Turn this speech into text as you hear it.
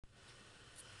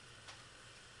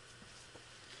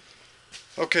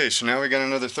Okay, so now we got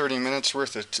another 30 minutes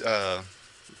worth of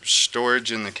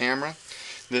storage in the camera.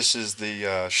 This is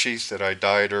the sheath that I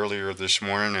dyed earlier this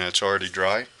morning, and it's already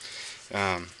dry.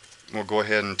 Um, we'll go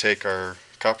ahead and take our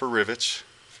copper rivets.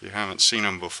 If you haven't seen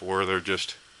them before, they're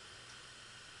just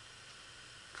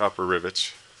copper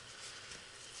rivets.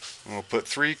 We'll put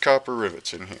 3 copper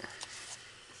rivets in here.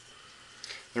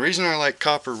 The reason I like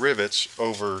copper rivets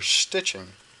over stitching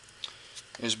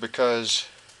is because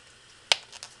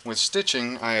with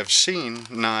stitching, I have seen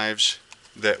knives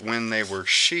that when they were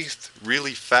sheathed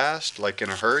really fast, like in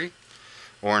a hurry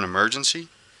or an emergency,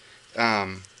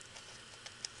 um,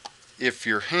 if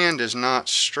your hand is not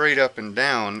straight up and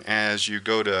down as you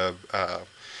go to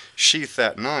sheath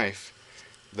that knife,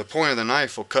 the point of the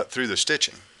knife will cut through the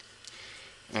stitching.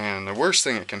 And the worst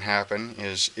thing that can happen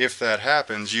is if that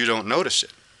happens, you don't notice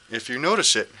it. If you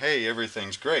notice it, hey,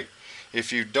 everything's great.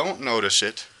 If you don't notice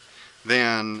it,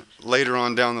 then later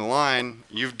on down the line,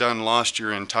 you've lost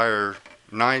your entire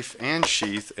knife and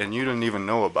sheath, and you didn't even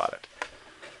know about it.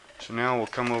 So now we'll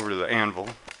come over to the anvil.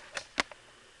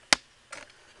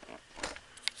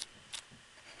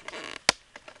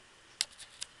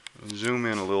 Zoom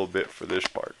in a little bit for this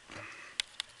part.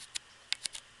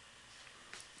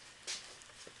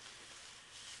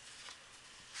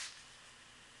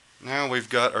 Now we've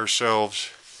got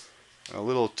ourselves a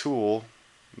little tool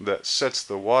that sets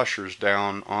the washers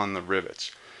down on the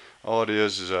rivets. All it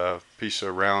is a piece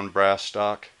of round brass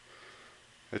stock.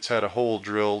 It's had a hole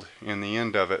drilled in the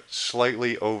end of it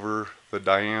slightly over the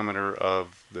diameter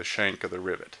of the shank of the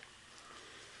rivet.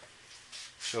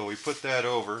 So we put that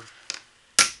over,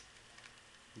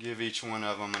 give each one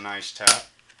of them a nice tap.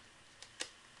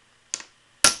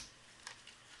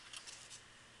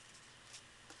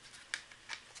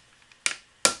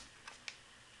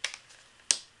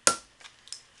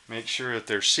 Make sure that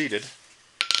they're seated.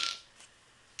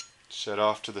 Set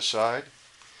off to the side.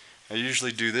 I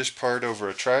usually do this part over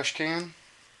a trash can,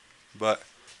 but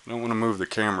I don't want to move the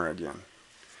camera again.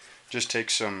 Just take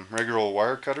some regular old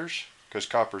wire cutters, because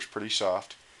copper's pretty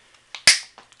soft.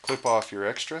 Clip off your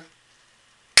extra.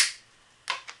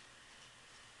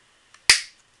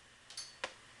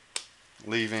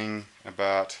 Leaving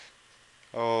about,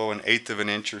 an 1/8 of an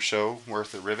inch or so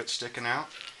worth of rivet sticking out.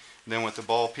 Then with the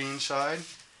ball peen side,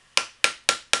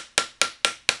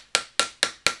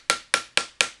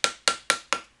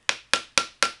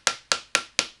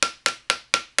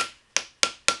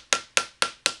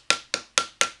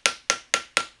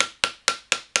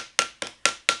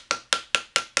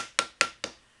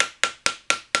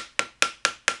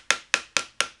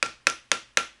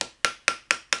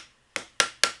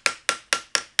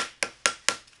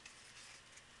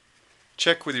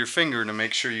 check with your finger to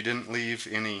make sure you didn't leave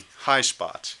any high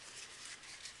spots.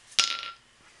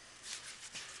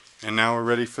 And now we're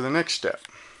ready for the next step.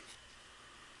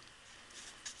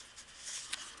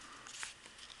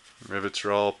 Rivets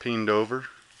are all peened over,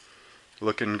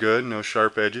 looking good, no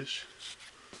sharp edges.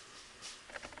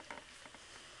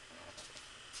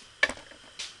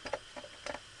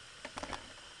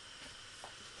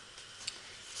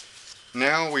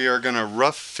 Now we are going to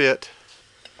rough fit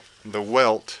the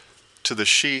welt to the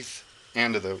sheath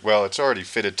and to the, well, it's already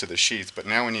fitted to the sheath, but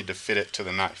now we need to fit it to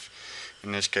the knife.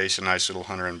 In this case, a nice little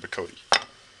Hunter and Bacote.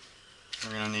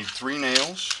 We're going to need 3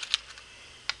 nails.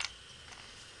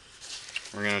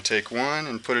 We're going to take one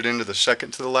and put it into the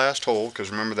second to the last hole, because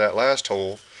remember that last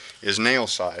hole is nail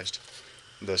sized.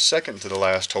 The second to the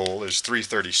last hole is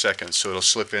 3/32, so it'll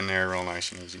slip in there real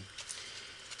nice and easy.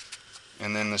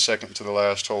 And then the second to the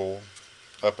last hole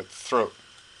up at the throat.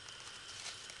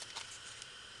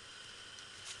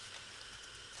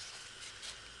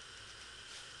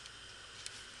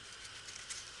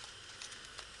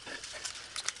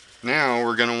 Now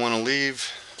we're going to want to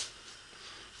leave,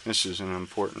 this is an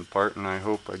important part and I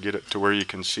hope I get it to where you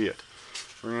can see it.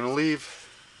 We're going to leave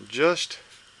just,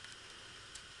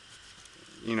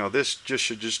 this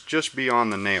should just be on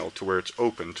the nail to where it's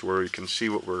open, to where you can see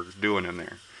what we're doing in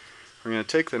there. We're going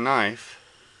to take the knife,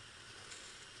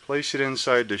 place it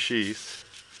inside the sheath,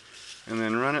 and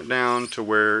then run it down to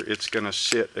where it's going to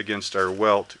sit against our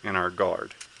welt in our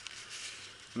guard.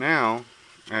 Now,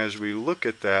 as we look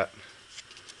at that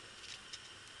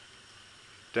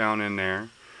down in there,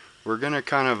 we're going to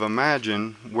kind of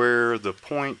imagine where the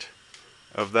point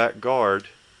of that guard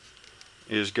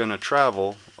is going to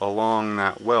travel along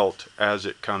that welt as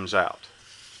it comes out.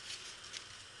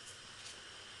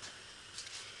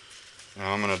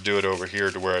 Now I'm going to do it over here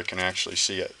to where I can actually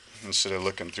see it instead of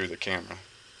looking through the camera.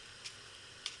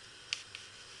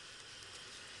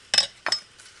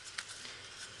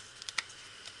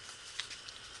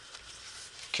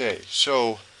 Okay,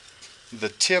 so the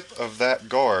tip of that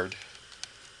guard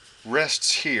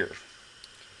rests here.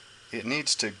 It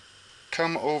needs to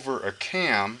come over a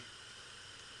cam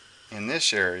in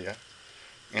this area,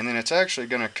 and then it's actually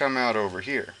going to come out over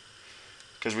here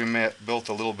because we built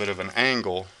a little bit of an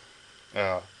angle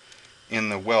in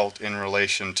the welt in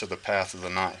relation to the path of the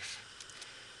knife.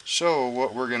 So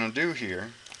what we're going to do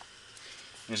here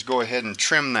is go ahead and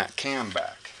trim that cam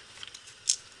back.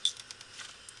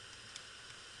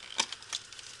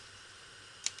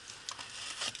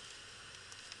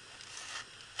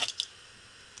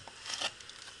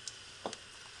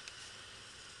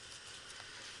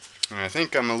 And I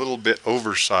think I'm a little bit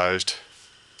oversized.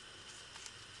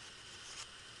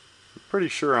 I'm pretty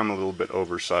sure I'm a little bit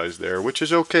oversized there, which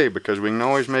is okay because we can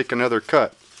always make another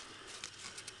cut.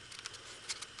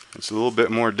 It's a little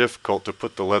bit more difficult to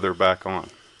put the leather back on.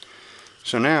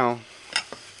 So now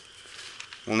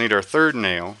we'll need our third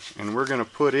nail, and we're going to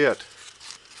put it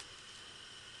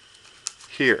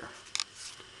here.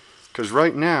 Because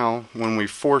right now, when we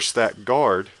force that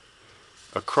guard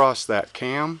across that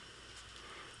cam,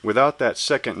 without that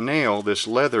second nail, this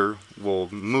leather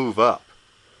will move up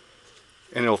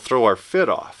and it'll throw our fit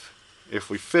off.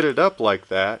 If we fit it up like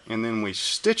that and then we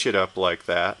stitch it up like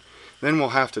that, then we'll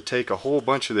have to take a whole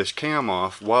bunch of this cam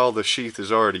off while the sheath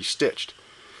is already stitched.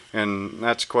 And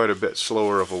that's quite a bit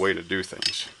slower of a way to do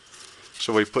things.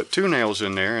 So we put 2 nails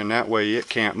in there, and that way it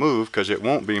can't move because it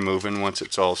won't be moving once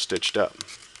it's all stitched up.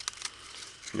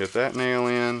 Get that nail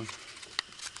in.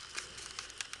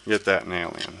 Get that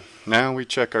nail in. Now we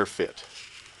check our fit.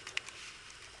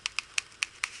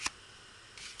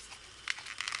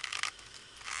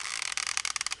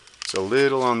 It's a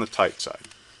little on the tight side.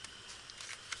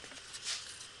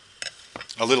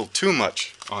 A little too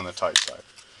much on the tight side.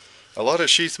 A lot of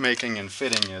sheath making and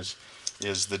fitting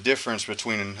is the difference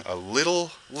between a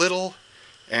little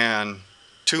and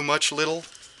too much little.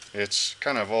 It's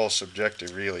kind of all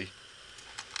subjective, really.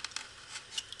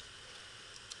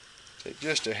 Take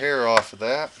just a hair off of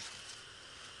that.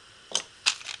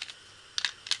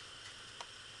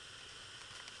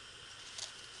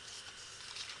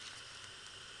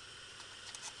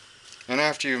 And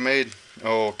after you've made,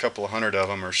 a couple of hundred of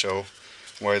them or so,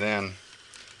 why then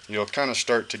you'll kind of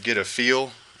start to get a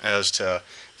feel as to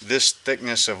this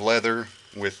thickness of leather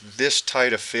with this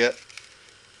tight a fit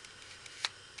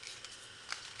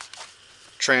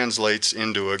translates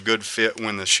into a good fit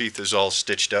when the sheath is all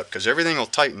stitched up, because everything will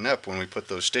tighten up when we put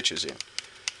those stitches in.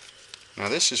 Now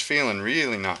this is feeling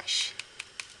really nice.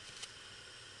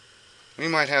 We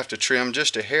might have to trim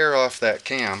just a hair off that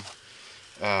cam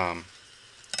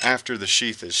after the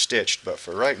sheath is stitched, but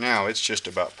for right now it's just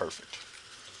about perfect.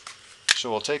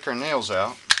 So we'll take our nails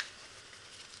out.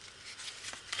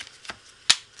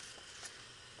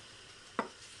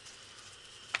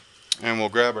 And we'll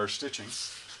grab our stitching,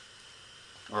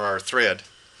 or our thread.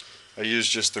 I use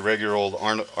just the regular old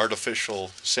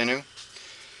artificial sinew.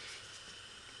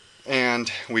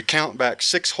 And we count back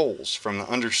 6 holes from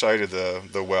the underside of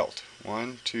the welt.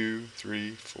 1, 2,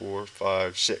 3, 4,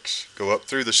 5, 6. Go up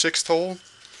through the 6th hole.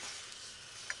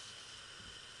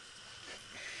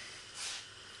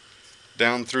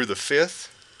 Down through the 5th.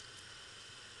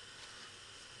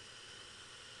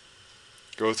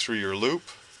 Go through your loop.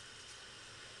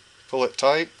 Pull it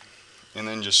tight, and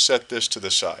then just set this to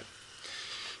the side.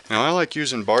 Now I like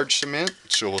using barge cement,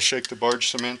 so we'll shake the barge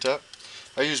cement up.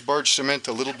 I use barge cement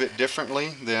a little bit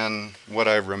differently than what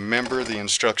I remember the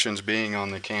instructions being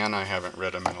on the can. I haven't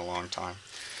read them in a long time.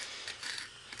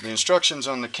 The instructions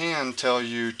on the can tell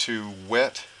you to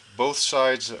wet both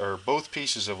sides, or both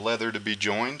pieces of leather to be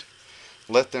joined,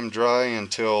 let them dry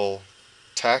until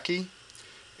tacky,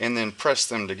 and then press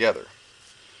them together.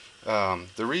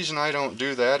 The reason I don't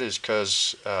do that is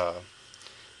because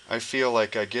I feel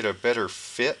like I get a better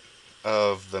fit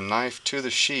of the knife to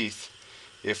the sheath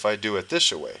if I do it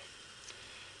this way.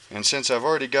 And since I've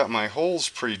already got my holes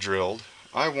pre-drilled,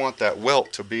 I want that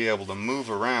welt to be able to move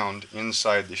around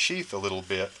inside the sheath a little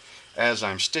bit as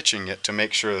I'm stitching it to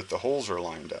make sure that the holes are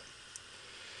lined up.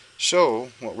 So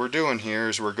what we're doing here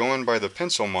is we're going by the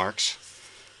pencil marks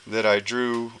that I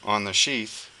drew on the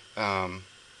sheath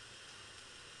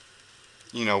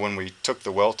when we took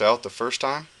the welt out the first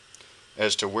time,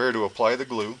 as to where to apply the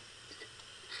glue.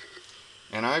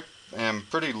 And I am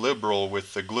pretty liberal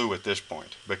with the glue at this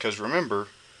point, because remember,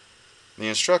 the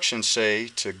instructions say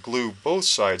to glue both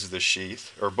sides of the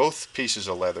sheath, or both pieces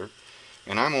of leather,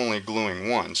 and I'm only gluing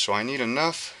one, so I need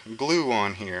enough glue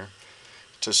on here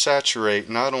to saturate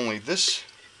not only this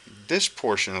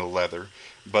portion of the leather,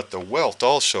 but the welt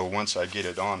also once I get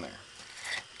it on there.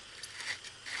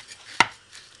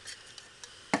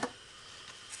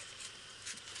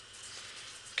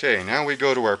 Okay, now we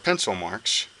go to our pencil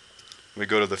marks. We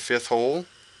go to the 5th hole,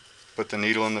 put the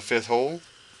needle in the 5th hole,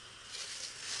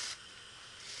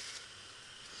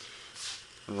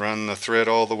 run the thread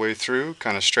all the way through,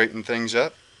 kind of straighten things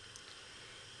up,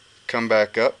 come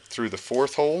back up through the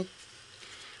 4th hole,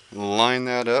 line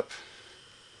that up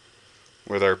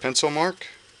with our pencil mark,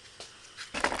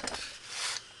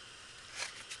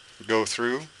 go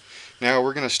through. Now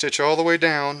we're going to stitch all the way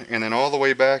down and then all the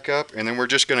way back up, and then we're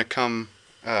just going to come,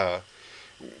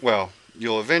 well,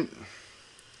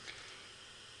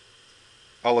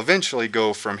 I'll eventually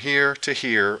go from here to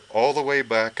here, all the way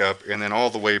back up, and then all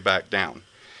the way back down.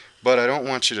 But I don't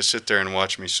want you to sit there and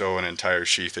watch me sew an entire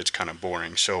sheath. It's kind of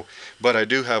boring. So, but I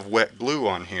do have wet glue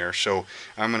on here, so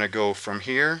I'm going to go from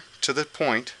here to the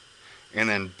point, and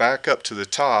then back up to the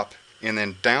top, and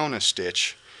then down a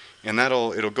stitch, and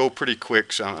it'll go pretty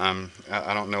quick. So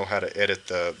I don't know how to edit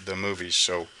the movies,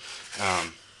 so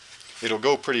it'll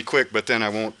go pretty quick. But then I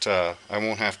won't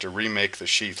have to remake the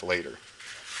sheath later.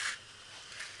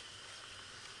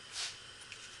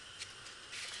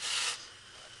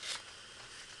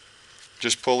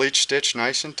 Just pull each stitch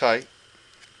nice and tight.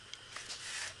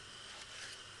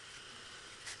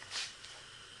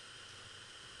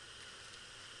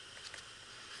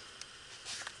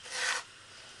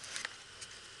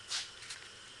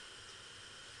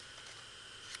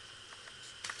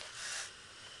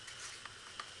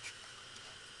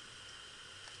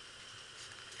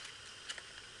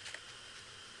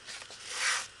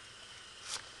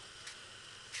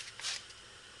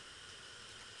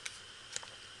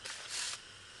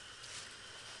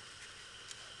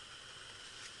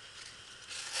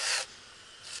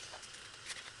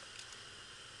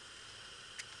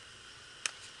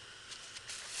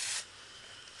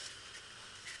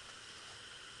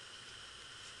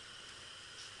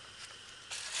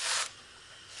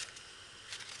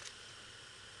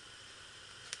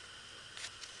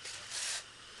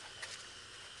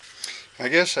 I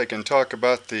guess I can talk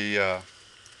about the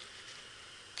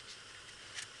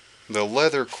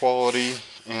leather quality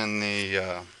and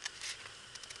the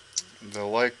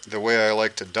way I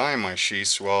like to dye my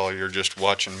sheaths while you're just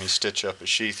watching me stitch up a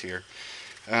sheath here.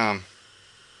 I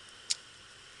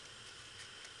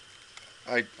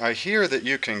hear that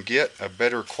you can get a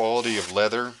better quality of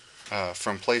leather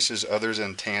from places other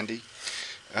than Tandy.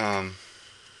 But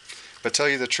tell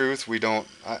you the truth,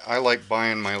 I like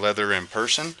buying my leather in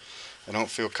person. I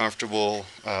don't feel comfortable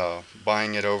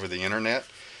buying it over the internet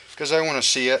because I want to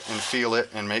see it and feel it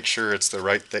and make sure it's the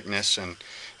right thickness and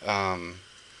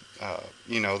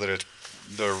you know, that it's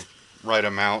the right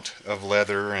amount of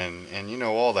leather and you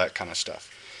know, all that kind of stuff.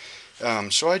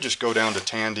 So I just go down to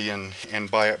Tandy and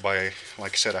buy it by,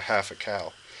 like I said, a half a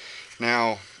cow.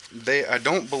 Now I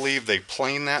don't believe they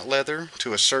plane that leather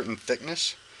to a certain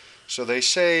thickness, so they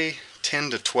say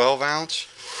 10 to 12 ounce.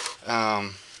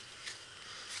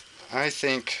 I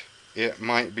think it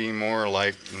might be more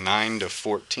like 9 to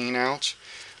 14 ounce.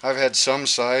 I've had some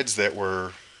sides that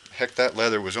were, heck, that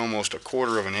leather was almost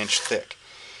 1/4 of an inch thick.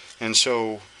 And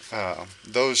so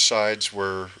those sides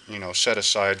were, you know, set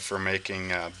aside for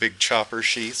making big chopper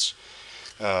sheaths.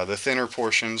 The thinner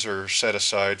portions are set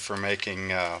aside for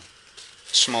making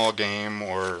small game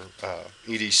or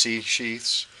EDC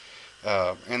sheaths.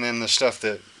 And then the stuff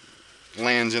that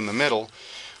lands in the middle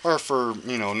are for,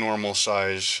 you know, normal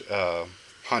size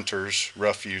hunters,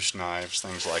 rough use knives,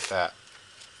 things like that.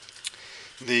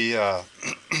 The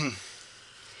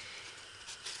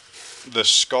the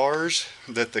scars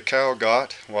that the cow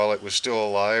got while it was still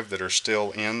alive that are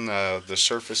still in the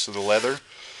surface of the leather,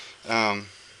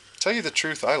 tell you the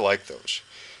truth, I like those.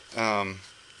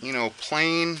 You know,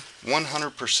 plain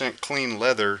 100% clean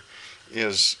leather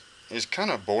is kind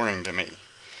of boring to me.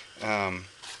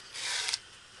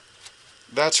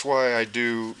 That's why I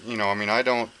do, you know, I mean, I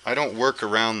don't work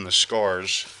around the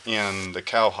scars in the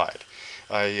cowhide.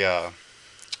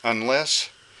 Unless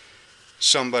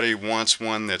somebody wants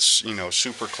one that's, you know,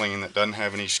 super clean, that doesn't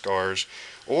have any scars,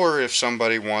 or if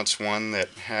somebody wants one that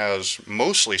has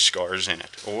mostly scars in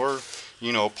it, or,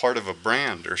 you know, part of a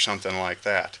brand or something like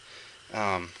that.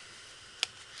 And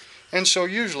so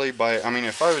usually if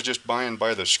I was just buying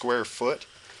by the square foot,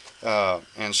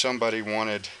 and somebody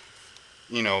wanted,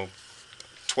 you know,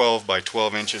 12 by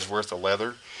 12 inches worth of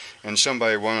leather, and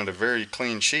somebody wanted a very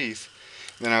clean sheath,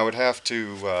 then I would have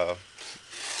to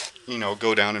you know,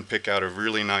 go down and pick out a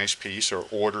really nice piece or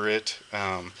order it,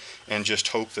 and just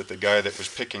hope that the guy that was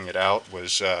picking it out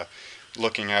was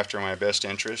looking after my best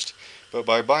interest. But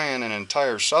by buying an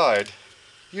entire side,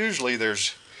 usually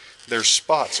there's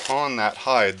spots on that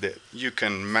hide that you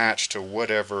can match to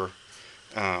whatever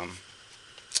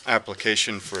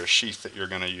application for a sheath that you're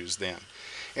going to use then.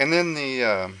 And then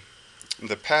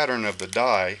the pattern of the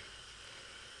die,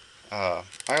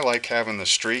 I like having the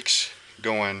streaks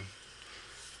going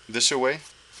this way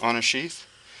on a sheath.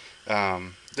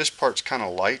 This part's kind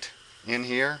of light in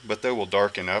here, but they will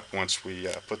darken up once we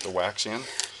put the wax in.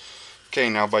 Okay,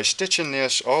 now by stitching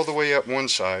this all the way up one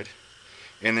side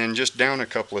and then just down a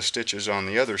couple of stitches on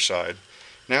the other side,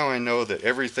 now I know that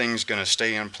everything's going to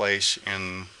stay in place,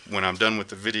 and when I'm done with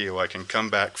the video I can come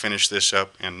back, finish this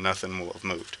up, and nothing will have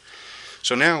moved.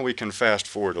 So now we can fast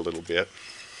forward a little bit.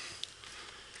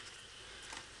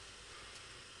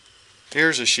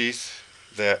 Here's a sheath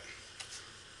that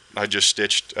I just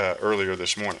stitched earlier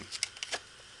this morning.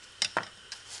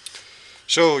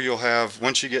 So you'll have,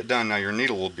 once you get done, now your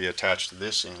needle will be attached to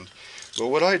this end. But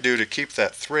what I do to keep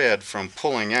that thread from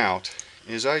pulling out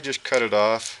is I just cut it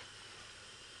off,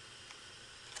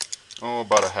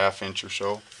 about a ½ inch or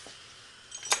so.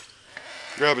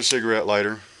 Grab a cigarette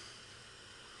lighter,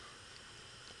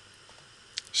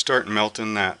 start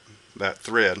melting that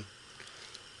thread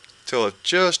till it's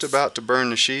just about to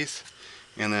burn the sheath,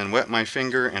 and then wet my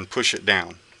finger and push it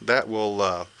down. That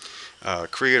will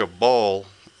create a ball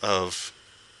of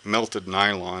melted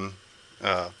nylon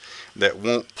that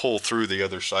won't pull through the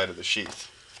other side of the sheath.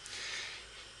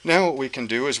 Now what we can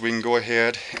do is we can go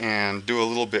ahead and do a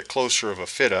little bit closer of a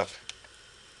fit up.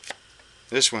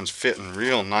 This one's fitting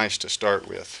real nice to start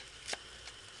with.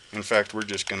 In fact, we're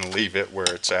just going to leave it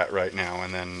where it's at right now,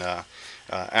 and then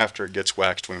after it gets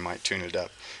waxed we might tune it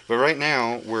up. But right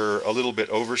now we're a little bit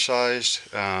oversized.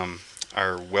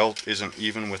 Our welt isn't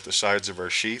even with the sides of our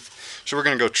sheath, so we're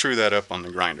going to go true that up on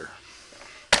the grinder.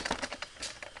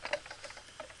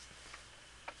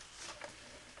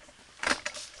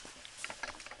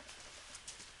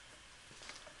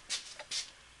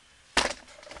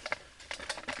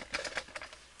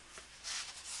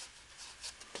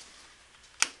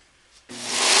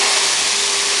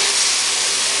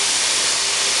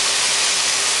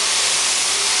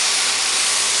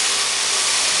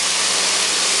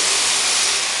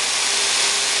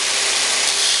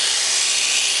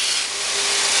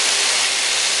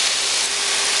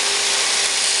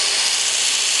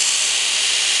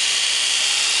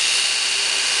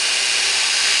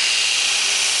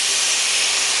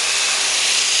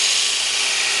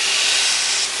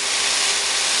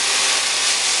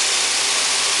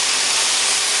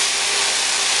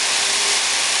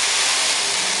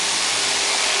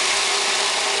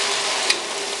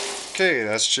 Okay,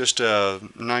 that's just a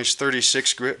nice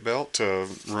 36 grit belt to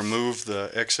remove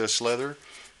the excess leather.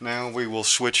 Now we will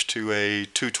switch to a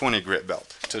 220 grit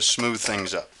belt to smooth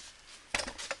things up.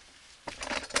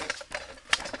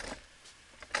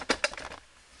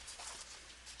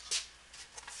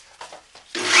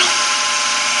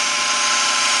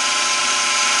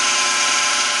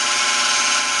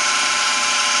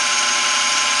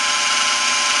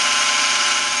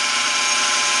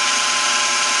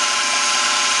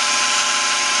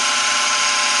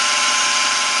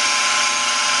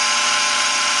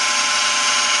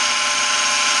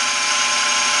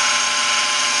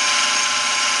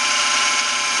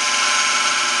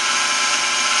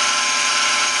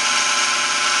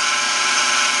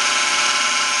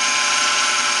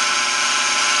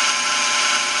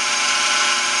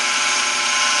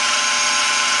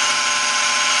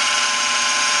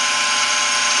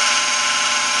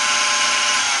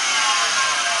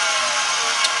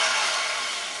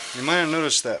 You might have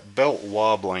noticed that belt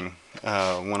wobbling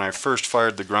when I first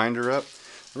fired the grinder up.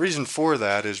 The reason for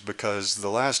that is because the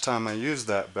last time I used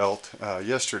that belt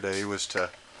yesterday was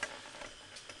to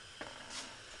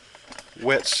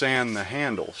wet sand the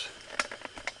handles,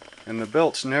 and the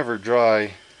belts never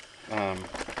dry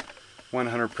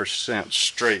 100%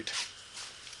 straight.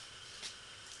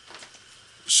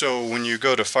 So when you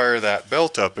go to fire that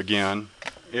belt up again,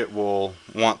 it will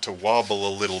want to wobble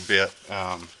a little bit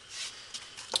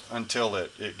until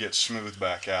it gets smooth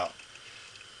back out.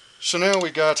 So now we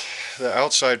got the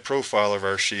outside profile of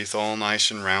our sheath all nice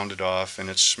and rounded off, and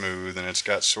it's smooth, and it's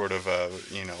got sort of a,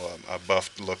 a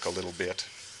buffed look a little bit.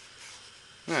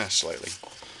 Slightly.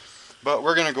 But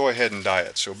we're going to go ahead and die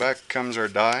it. So back comes our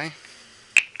die.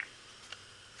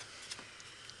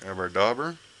 Grab our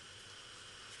dauber.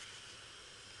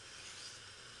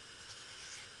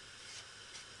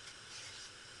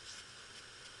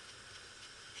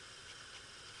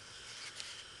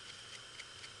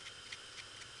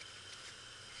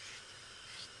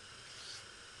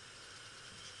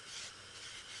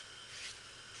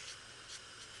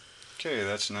 Okay,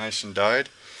 that's nice and dyed.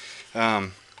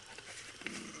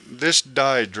 This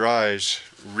dye dries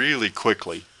really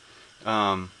quickly.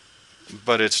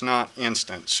 but it's not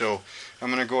instant. So I'm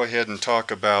going to go ahead and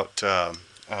talk about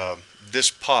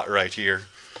this pot right here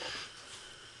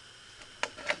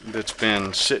that's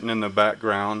been sitting in the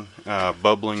background,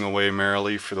 bubbling away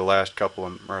merrily for the last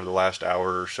the last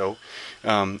hour or so.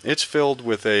 It's filled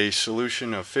with a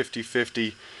solution of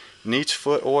 50-50 neat's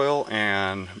foot oil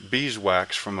and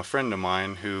beeswax from a friend of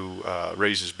mine who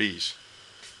raises bees.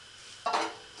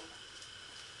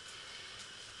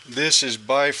 This is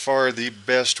by far the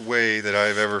best way that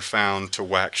I've ever found to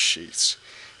wax sheaths.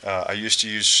 I used to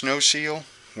use snow seal,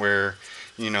 where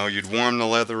you'd warm the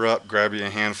leather up, grab you a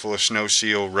handful of snow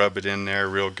seal, rub it in there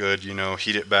real good,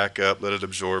 heat it back up, let it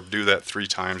absorb, do that 3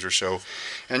 times or so,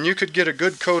 and you could get a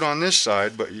good coat on this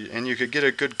side, and you could get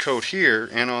a good coat here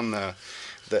and on the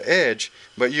edge,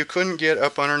 but you couldn't get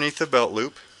up underneath the belt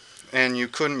loop, and you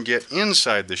couldn't get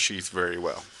inside the sheath very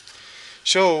well.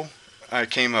 So I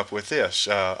came up with this.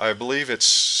 I believe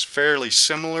it's fairly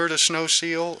similar to snow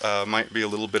seal, might be a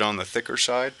little bit on the thicker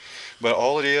side, but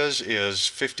all it is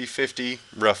 50-50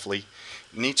 roughly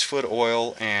neat's foot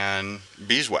oil and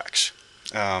beeswax,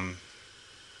 and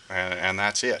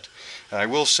that's it. I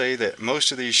will say that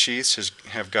most of these sheaths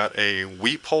have got a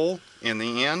weep hole in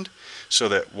the end, so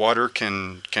that water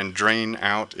can drain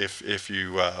out if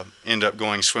you end up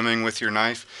going swimming with your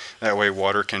knife. That way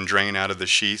water can drain out of the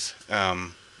sheath,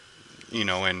 and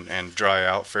dry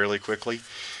out fairly quickly.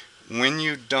 When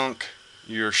you dunk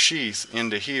your sheath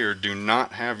into here, do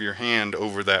not have your hand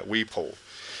over that weep hole.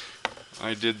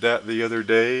 I did that the other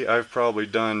day. I've probably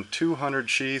done 200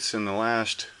 sheaths in the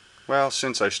last,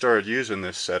 since I started using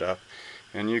this setup,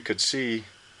 and you could see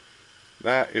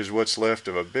that is what's left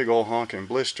of a big old honking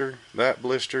blister, that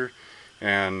blister,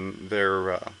 and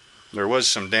there was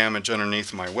some damage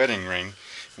underneath my wedding ring.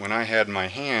 When I had my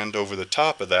hand over the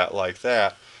top of that like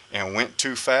that and went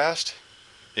too fast,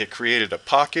 it created a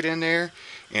pocket in there,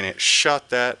 and it shot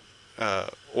that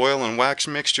oil and wax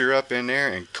mixture up in there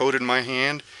and coated my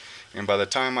hand, and by the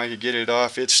time I could get it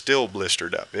off, it still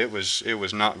blistered up. It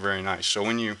was not very nice. So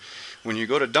when you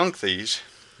go to dunk these,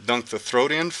 dunk the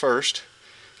throat end first,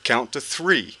 count to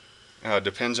 3.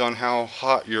 Depends on how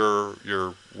hot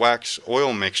your wax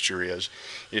oil mixture is.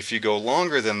 If you go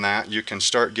longer than that, you can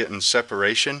start getting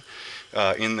separation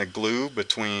in the glue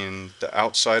between the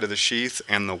outside of the sheath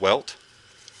and the welt.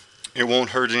 It won't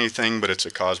hurt anything, but it's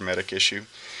a cosmetic issue.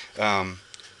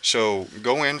 So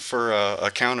go in for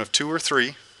a count of 2 or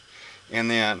 3, and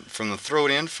then from the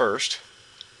throat end first,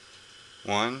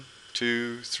 1,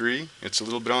 2, 3. It's a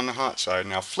little bit on the hot side.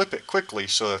 Now flip it quickly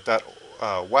so that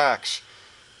wax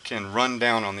can run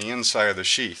down on the inside of the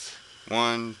sheath.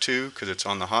 1, 2, because it's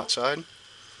on the hot side.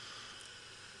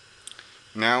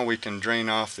 Now we can drain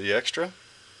off the extra.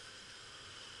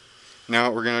 Now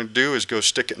what we're going to do is go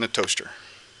stick it in the toaster.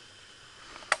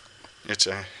 It's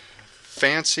a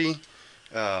fancy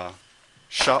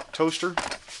shop toaster.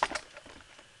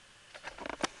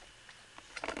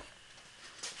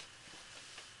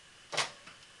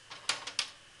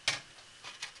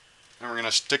 And we're going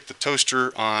to stick the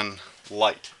toaster on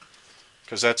light,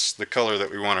 because that's the color that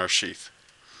we want our sheath.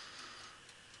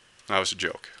 That was a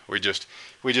joke. We just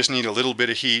need a little bit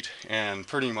of heat, and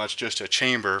pretty much just a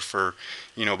chamber for,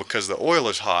 because the oil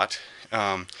is hot.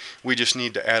 We just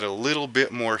need to add a little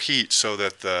bit more heat so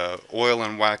that the oil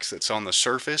and wax that's on the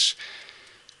surface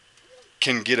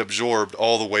can get absorbed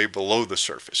all the way below the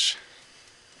surface.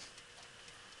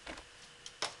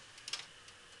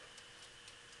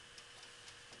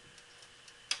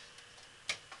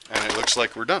 And it looks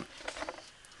like we're done.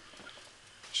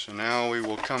 So now we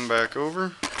will come back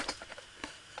over.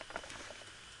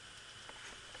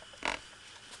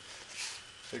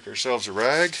 Take ourselves a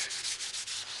rag,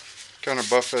 kind of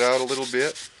buff it out a little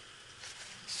bit.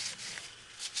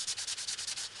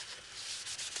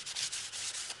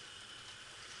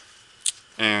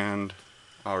 And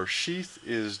our sheath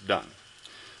is done.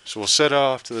 So we'll set it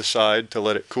off to the side to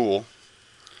let it cool.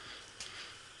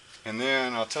 And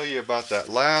then I'll tell you about that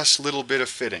last little bit of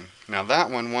fitting. Now that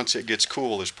one, once it gets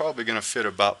cool, is probably going to fit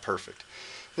about perfect.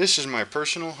 This is my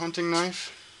personal hunting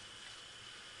knife.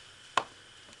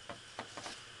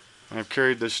 I've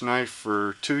carried this knife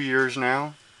for 2 years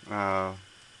now.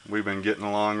 We've been getting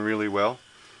along really well.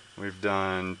 We've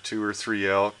done 2 or 3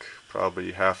 elk,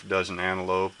 probably half a dozen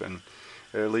antelope, and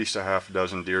at least a half a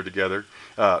dozen deer together.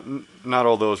 Not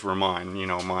all those were mine,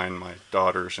 mine, my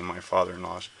daughters, and my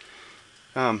father-in-law's.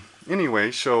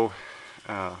 Anyway, so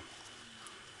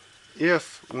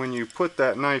when you put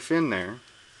that knife in there,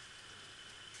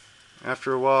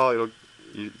 after a while,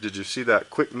 did you see that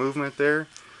quick movement there?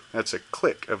 That's a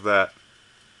click of that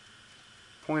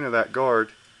point of that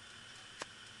guard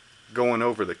going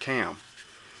over the cam.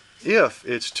 If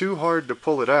it's too hard to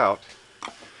pull it out,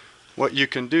 what you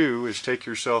can do is take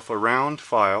yourself a round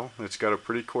file that's got a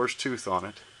pretty coarse tooth on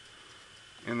it,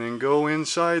 and then go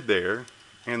inside there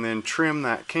and then trim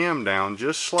that cam down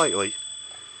just slightly,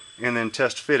 and then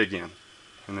test fit again,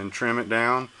 and then trim it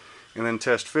down and then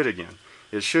test fit again.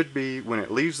 It should be, when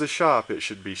it leaves the shop, it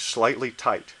should be slightly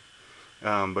tight,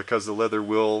 because the leather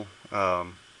will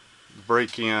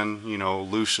break in, you know,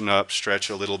 loosen up, stretch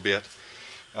a little bit.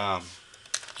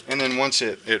 And then once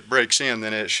it breaks in,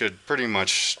 then it should pretty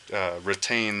much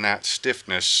retain that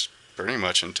stiffness pretty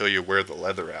much until you wear the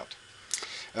leather out.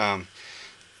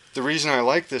 The reason I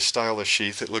like this style of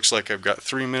sheath, it looks like I've got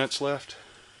 3 minutes left.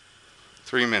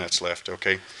 3 minutes left,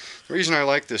 okay. The reason I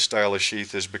like this style of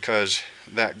sheath is because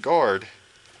that guard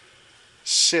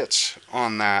sits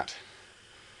on the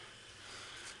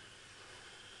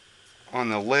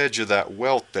ledge of that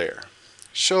welt there.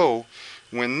 So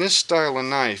when this style of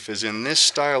knife is in this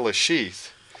style of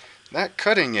sheath, that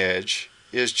cutting edge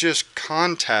is just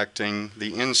contacting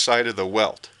the inside of the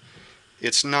welt.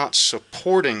 It's not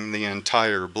supporting the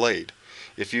entire blade.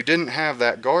 If you didn't have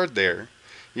that guard there,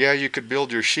 yeah, you could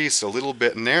build your sheaths a little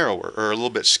bit narrower or a little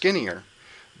bit skinnier,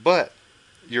 but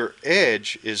your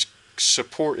edge is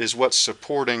what's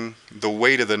supporting the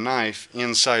weight of the knife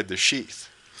inside the sheath.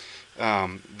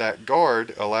 That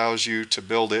guard allows you to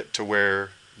build it to where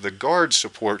the guard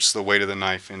supports the weight of the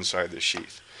knife inside the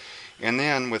sheath. And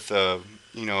then with the,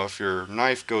 you know, if your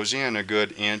knife goes in a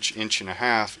good inch, inch and a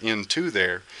half into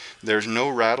there, there's no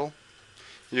rattle.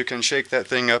 You can shake that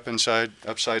thing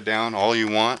upside down all you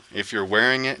want. If you're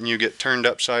wearing it and you get turned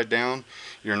upside down,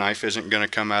 your knife isn't going to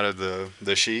come out of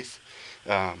the sheath.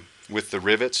 With the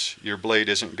rivets, your blade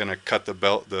isn't going to cut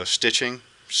the stitching,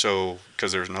 so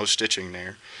because there's no stitching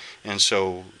there, and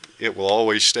so it will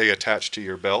always stay attached to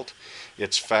your belt.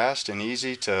 It's fast and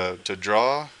easy to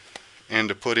draw and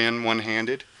to put in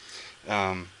one-handed.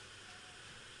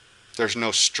 There's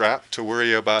no strap to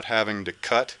worry about having to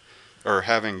cut, or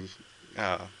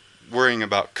worrying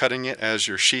about cutting it as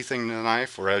you're sheathing the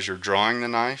knife or as you're drawing the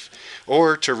knife,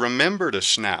 or to remember to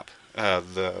snap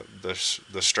the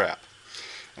strap.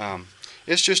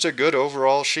 It's just a good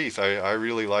overall sheath. I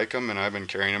really like them, and I've been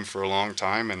carrying them for a long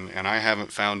time, and I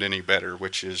haven't found any better,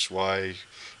 which is why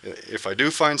if I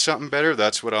do find something better,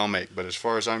 that's what I'll make. But as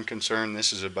far as I'm concerned,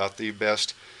 this is about the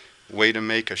best way to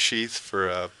make a sheath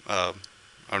for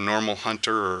a normal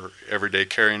hunter or everyday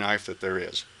carry knife that there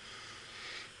is.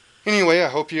 Anyway, I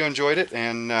hope you enjoyed it,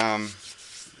 and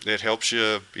it helps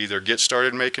you either get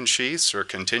started making sheaths or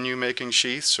continue making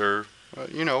sheaths, or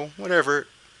you know, whatever.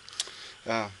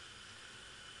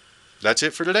 That's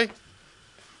it for today.